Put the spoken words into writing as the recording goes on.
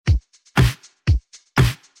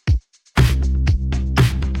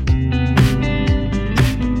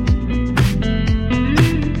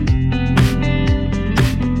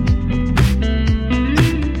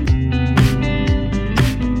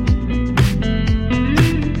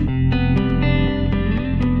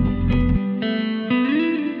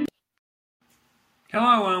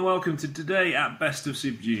welcome to Today at Best of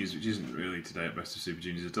Super Juniors, which isn't really Today at Best of Super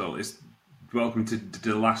Juniors at all. It's welcome to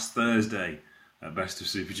the last Thursday at Best of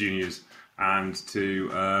Super Juniors and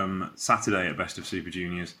to Saturday at Best of Super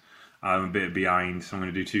Juniors. I'm a bit behind, so I'm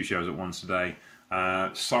going to do two shows at once today.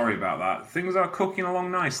 Sorry about that. Things are cooking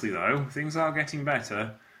along nicely, though. Things are getting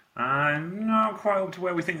better. And not quite up to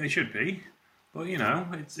where we think they should be. But, you know,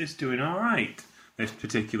 it's doing all right, this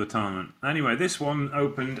particular tournament. Anyway, this one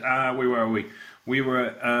opened, where were we? We were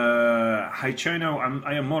at Haichino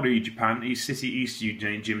Ayamori, Japan, East City East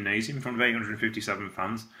Gymnasium in front of 857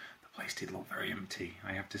 fans. The place did look very empty,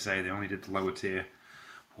 I have to say. They only did the lower tier.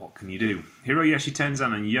 What can you do? Hiroyoshi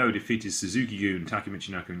Tenzan and Yo defeated Suzuki-gun, Taki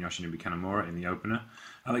Michinoku and Yoshinobu Kanemaru in the opener.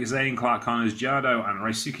 Alex Zane, Clark Connors, Jado and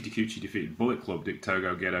Raisuke Takuchi defeated Bullet Club, Dick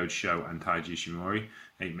Togo, Gedo, Sho and Taiji Ishimori,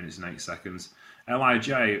 8 minutes and 8 seconds.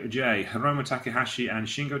 L.I.J, Hiromu Takahashi and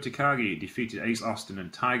Shingo Takagi defeated Ace Austin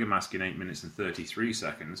and Tiger Mask in 8 minutes and 33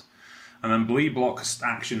 seconds. And then Blee Block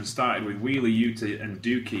action started with Wheeler Yuta and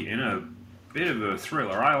Dookie in a bit of a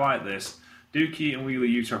thriller. I like this. Dookie and Wheeler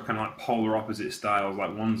Yuta are kind of like polar opposite styles.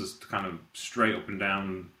 Like one's a kind of straight up and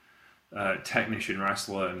down technician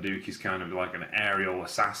wrestler, and Dookie's kind of like an aerial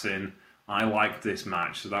assassin. I liked this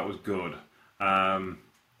match, so that was good.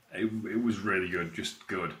 It was really good, just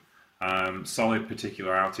good. Solid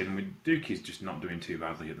particular outing. With Dookie's just not doing too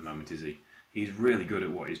badly at the moment, is he? He's really good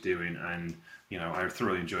at what he's doing, and you know I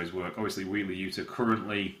thoroughly enjoy his work. Obviously, Wheeler Yuta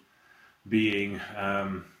currently being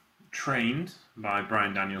trained by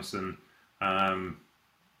Bryan Danielson,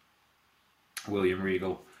 William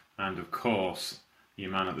Regal, and of course your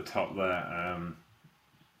man at the top there,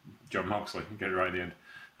 Jon Moxley. Get it right at the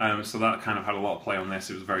end. So that kind of had a lot of play on this.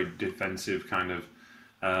 It was a very defensive kind of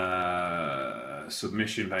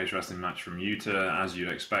submission-based wrestling match from Yuta, as you'd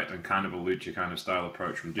expect, and kind of a lucha kind of style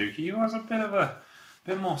approach from Dookie, who has a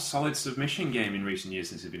bit more solid submission game in recent years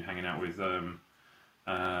since he's been hanging out with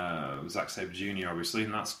Zack Sabre Jr. obviously,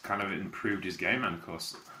 and that's kind of improved his game, and of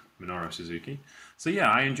course Minoru Suzuki. So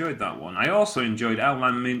yeah, I enjoyed that one. I also enjoyed El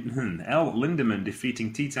Lindaman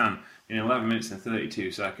defeating Titan in 11 minutes and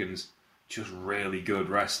 32 seconds. Just really good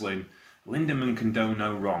wrestling. Lindaman can do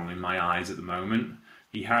no wrong in my eyes at the moment.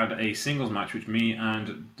 He had a singles match which me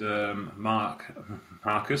and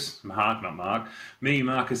Marcus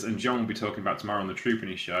and John will be talking about tomorrow on the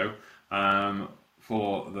Troopany show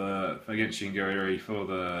against Shingiri for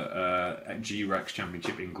the G-Rex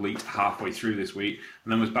Championship in GLEAT halfway through this week,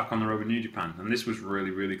 and then was back on the road with New Japan, and this was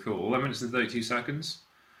really, really cool. 11 minutes and 32 seconds.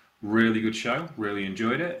 Really good show. Really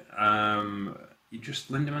enjoyed it.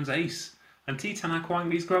 Lindaman's ace. And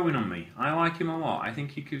Titan he's growing on me. I like him a lot. I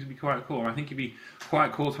think he could be quite cool. I think he'd be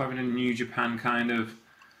quite cool to have in a New Japan kind of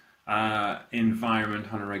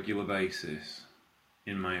environment on a regular basis,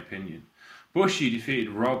 in my opinion. Bushi defeated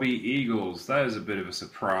Robbie Eagles. There's a bit of a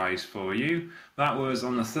surprise for you. That was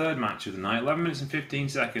on the third match of the night, 11 minutes and 15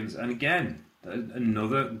 seconds. And again,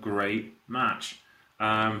 another great match.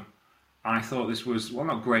 I thought this was, well,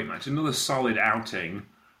 not great match, another solid outing,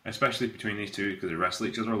 especially between these two because they wrestle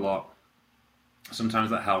each other a lot. Sometimes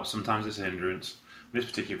that helps, sometimes it's a hindrance. In this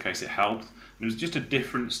particular case, it helped. It was just a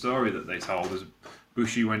different story that they told. As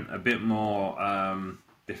Bushi went a bit more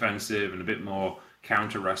defensive and a bit more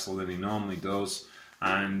counter-wrestle than he normally does,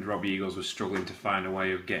 and Robbie Eagles was struggling to find a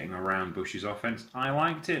way of getting around Bushi's offense. I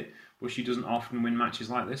liked it. Bushi doesn't often win matches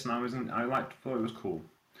like this, and thought it was cool.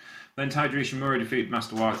 Then Taiji Ishimori defeated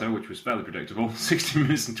Master Wato, which was fairly predictable. 16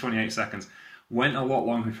 minutes and 28 seconds. Went a lot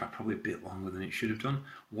longer, in fact, probably a bit longer than it should have done.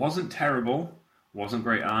 Wasn't terrible. Wasn't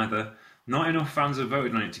great either. Not enough fans have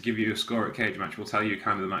voted on it to give you a score at Cage Match. Will tell you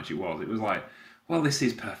kind of the match it was. It was like, well, this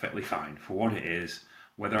is perfectly fine for what it is.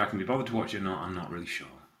 Whether I can be bothered to watch it or not, I'm not really sure.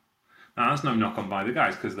 Now, that's no knock on by the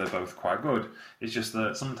guys, because they're both quite good. It's just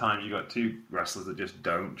that sometimes you've got two wrestlers that just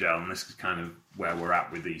don't gel, and this is kind of where we're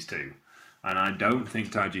at with these two. And I don't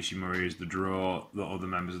think Taiji Ishimori is the draw that other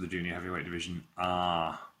members of the junior heavyweight division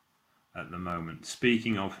are at the moment.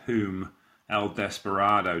 Speaking of whom, El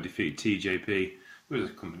Desperado defeated TJP, who was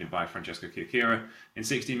accompanied by Francesco Chiakira, in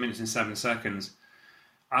 16 minutes and 7 seconds.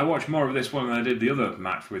 I watched more of this one than I did the other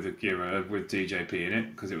match with Akira, with TJP in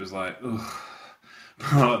it, because it was like, ugh.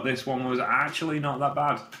 But this one was actually not that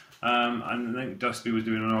bad. And I think Dusty was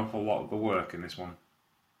doing an awful lot of the work in this one.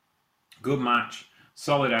 Good match,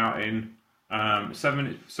 solid outing.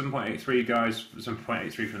 7.83 guys,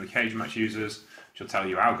 7.83 from the Cage Match users, which will tell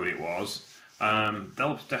you how good it was.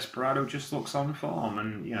 Del Desperado just looks on form,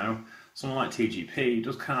 and you know, someone like TJP he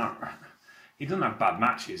doesn't have bad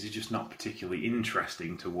matches. He's just not particularly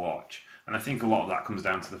interesting to watch, and I think a lot of that comes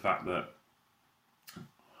down to the fact that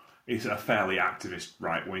he's a fairly activist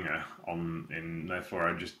right winger and therefore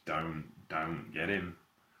I just don't get him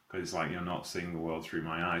because it's like you're not seeing the world through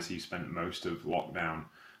my eyes. He spent most of lockdown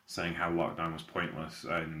saying how lockdown was pointless,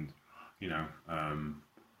 and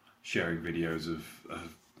sharing videos of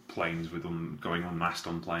planes with them going unmasked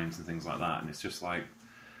on planes and things like that. And it's just like,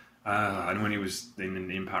 and when he was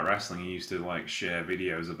in Impact Wrestling, he used to like share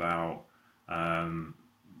videos about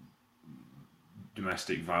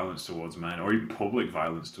domestic violence towards men, or even public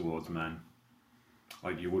violence towards men.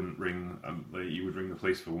 Like you wouldn't ring, you would ring the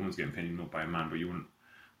police if a woman's getting beaten up by a man, but you wouldn't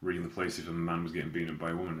ring the police if a man was getting beaten up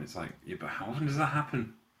by a woman. It's like, yeah, but how often does that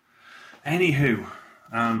happen? Anywho,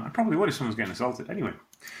 I probably would if someone's getting assaulted. Anyway,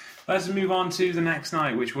 let's move on to the next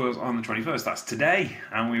night, which was on the 21st. That's today,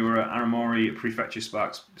 and we were at Aomori Prefecture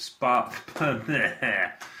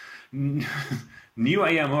New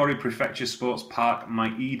Aomori Prefecture Sports Park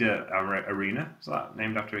Maeda Arena. Is that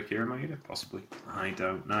named after Akira Maeda? Possibly. I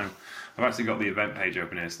don't know. I've actually got the event page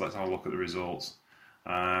open here, so let's have a look at the results.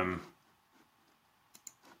 Hey,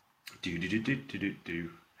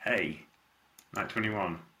 night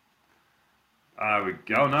 21. There we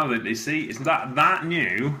go. No, you see, it's that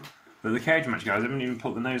new that the cage match guys haven't even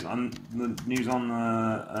put the news on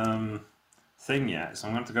the thing yet. So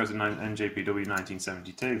I'm going to go to NJPW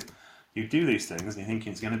 1972. You do these things and you're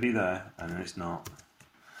thinking it's going to be there, and then it's not.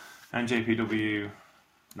 NJPW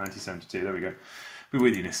 1972. There we go. Be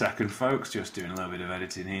with you in a second, folks. Just doing a little bit of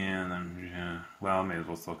editing here, and then I may as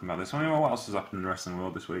well talk about this. What else has happened in the wrestling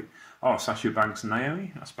world this week? Oh, Sasha Banks and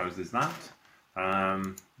Naomi. I suppose there's that.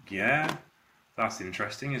 Yeah. That's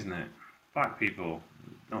interesting, isn't it? Black people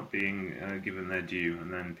not being given their due,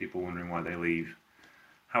 and then people wondering why they leave.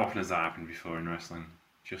 How often has that happened before in wrestling?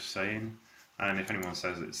 Just saying. And if anyone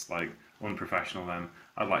says it's like unprofessional, then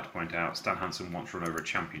I'd like to point out Stan Hansen once run over a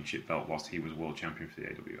championship belt whilst he was world champion for the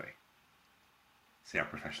AWA. See how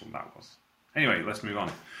professional that was. Anyway, let's move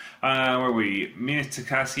on. Where are we? Mina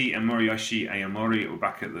Takagi and Moriyoshi Aomori were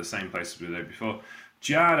back at the same place as we were there before.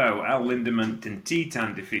 Jado, El Lindaman, and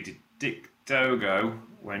Titan defeated Dick Togo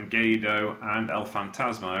when Gedo and El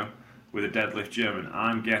Fantasmo with a deadlift German.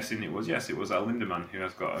 I'm guessing it was El Lindaman who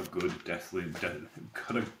has got a good deadlift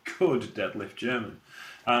German.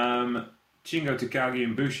 Shingo Takagi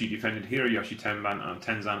and Bushi defended Hiroyoshi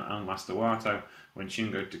Tenzan and Master Wato when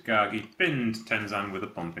Shingo Takagi pinned Tenzan with a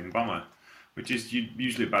pumping bomber, which is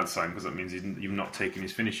usually a bad sign because that means you've not taken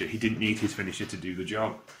his finisher. He didn't need his finisher to do the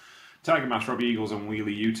job. Tiger Mask, Robbie Eagles and Wheeler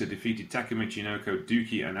Yuta defeated Takemichi Inoko,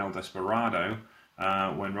 Dookie and El Desperado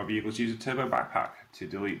when Robbie Eagles used a turbo backpack to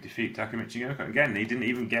defeat Takemichi Inoko. Again, he didn't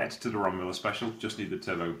even get to the Ron Miller special, just need the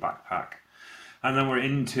turbo backpack. And then we're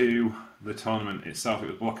into the tournament itself. It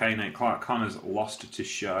was Block A night. Clark Connors lost to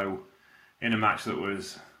Show in a match that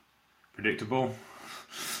was predictable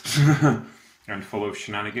and full of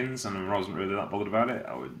shenanigans, and I wasn't really that bothered about it.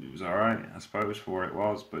 It was alright, I suppose, for what it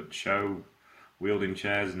was, but Show wielding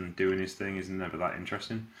chairs and doing his thing is never that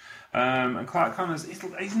interesting. And Clark Connors, he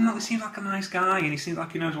seems like a nice guy, and he seems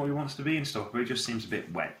like he knows what he wants to be and stuff, but he just seems a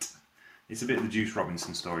bit wet. It's a bit of the Juice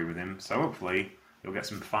Robinson story with him, so hopefully he'll get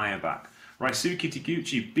some fire back. Raisuke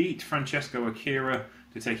Taguchi beat Francesco Akira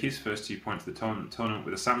to take his first 2 points of the tournament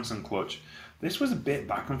with a Samson clutch. This was a bit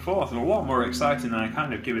back and forth and a lot more exciting than I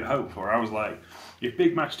kind of give it hope for. I was like, if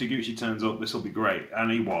Big Match Taguchi turns up, this will be great.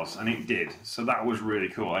 And he was, and it did. So that was really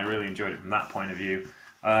cool. I really enjoyed it from that point of view.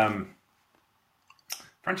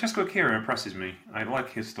 Francesco Akira impresses me. I like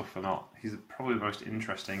his stuff a lot. He's probably the most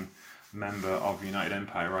interesting member of United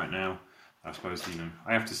Empire right now. I suppose,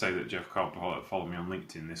 I have to say that Jeff Cobb followed me on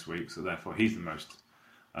LinkedIn this week, so therefore he's the most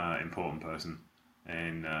important person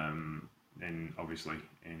in obviously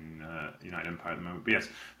in United Empire at the moment. But yes,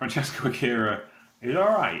 Francesco Akira is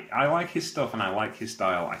alright. I like his stuff and I like his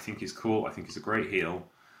style. I think he's cool. I think he's a great heel.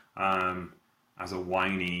 As a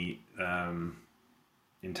whiny,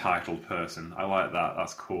 entitled person. I like that.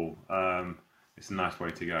 That's cool. It's a nice way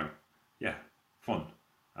to go. Yeah, fun.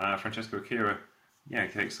 Francesco Akira,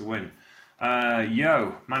 takes the win.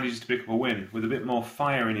 Yo manages to pick up a win with a bit more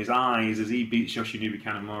fire in his eyes as he beats Yoshinori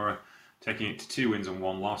Kanemaru, taking it to 2 wins and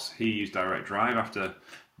 1 loss. He used direct drive after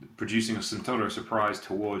producing a Santoro surprise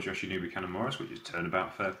towards Yoshinori Kanemaru, which is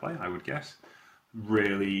turnabout fair play, I would guess.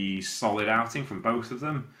 Really solid outing from both of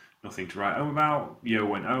them. Nothing to write home about. Yo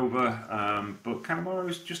went over, but Kanemaru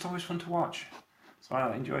was just always fun to watch. So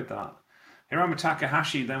I enjoyed that. Hiromu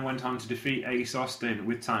Takahashi then went on to defeat Ace Austin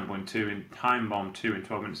with Time Bomb 2 in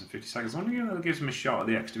 12 minutes and 50 seconds. I wonder if that gives him a shot at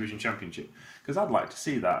the X Division Championship, because I'd like to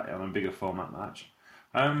see that on a bigger format match.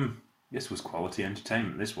 This was quality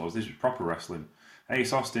entertainment. This was proper wrestling.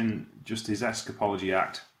 Ace Austin, just his escapology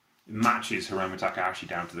act, matches Hiromu Takahashi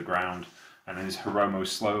down to the ground, and then is Hiromu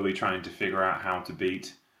slowly trying to figure out how to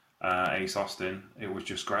beat Ace Austin. It was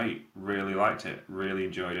just great. Really liked it. Really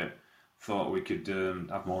enjoyed it. Thought we could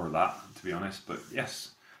have more of that, to be honest. But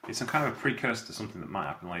yes, it's a kind of a precursor to something that might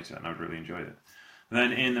happen later, and I've really enjoyed it.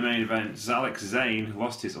 Then in the main event, Zalek Zane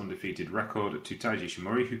lost his undefeated record to Taiji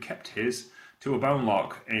Ishimori, who kept his to a bone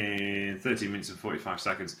lock in 13 minutes and 45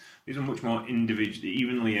 seconds. These are much more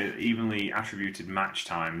evenly attributed match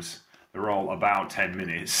times. They're all about 10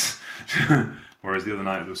 minutes, whereas the other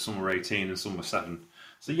night there was some were 18 and some were 7.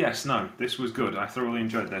 So yes, no, this was good. I thoroughly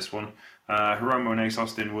enjoyed this one. Hiromu and Ace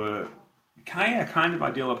Austin were kind of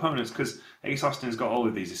ideal opponents because Ace Austin's got all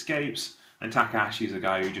of these escapes, and Takahashi's a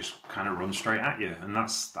guy who just kind of runs straight at you, and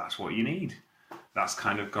that's what you need. That's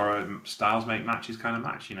kind of styles make matches kind of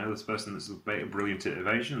match. You know, this person that's brilliant at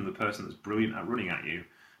evasion and the person that's brilliant at running at you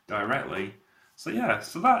directly. So yeah,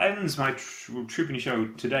 so that ends my Troopany show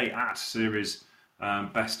today at Series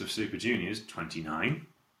Best of Super Juniors 29.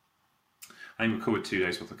 I think we covered 2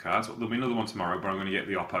 days worth of cards. There'll be another one tomorrow, but I'm going to get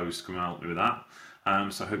the Oppos to come and help me with that.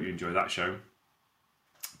 So I hope you enjoy that show.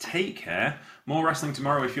 Take care. More wrestling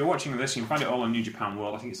tomorrow. If you're watching this, you can find it all on New Japan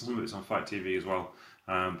World. I think some of it's on Fight TV as well.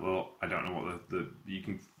 But I don't know what you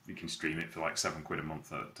can stream it for like £7 a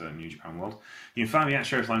month at New Japan World. You can find me at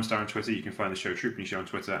Sheriff Limestar on Twitter. You can find the show Troopany Show on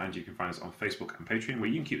Twitter, and you can find us on Facebook and Patreon, where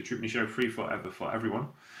you can keep the Troopany Show free forever for everyone.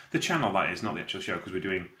 The channel, that is, not the actual show, because we're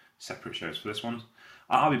doing separate shows for this one.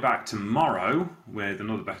 I'll be back tomorrow with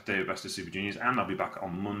another day of Best of Super Juniors, and I'll be back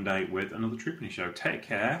on Monday with another Troopany Show. Take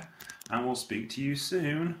care, and we'll speak to you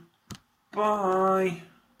soon. Bye.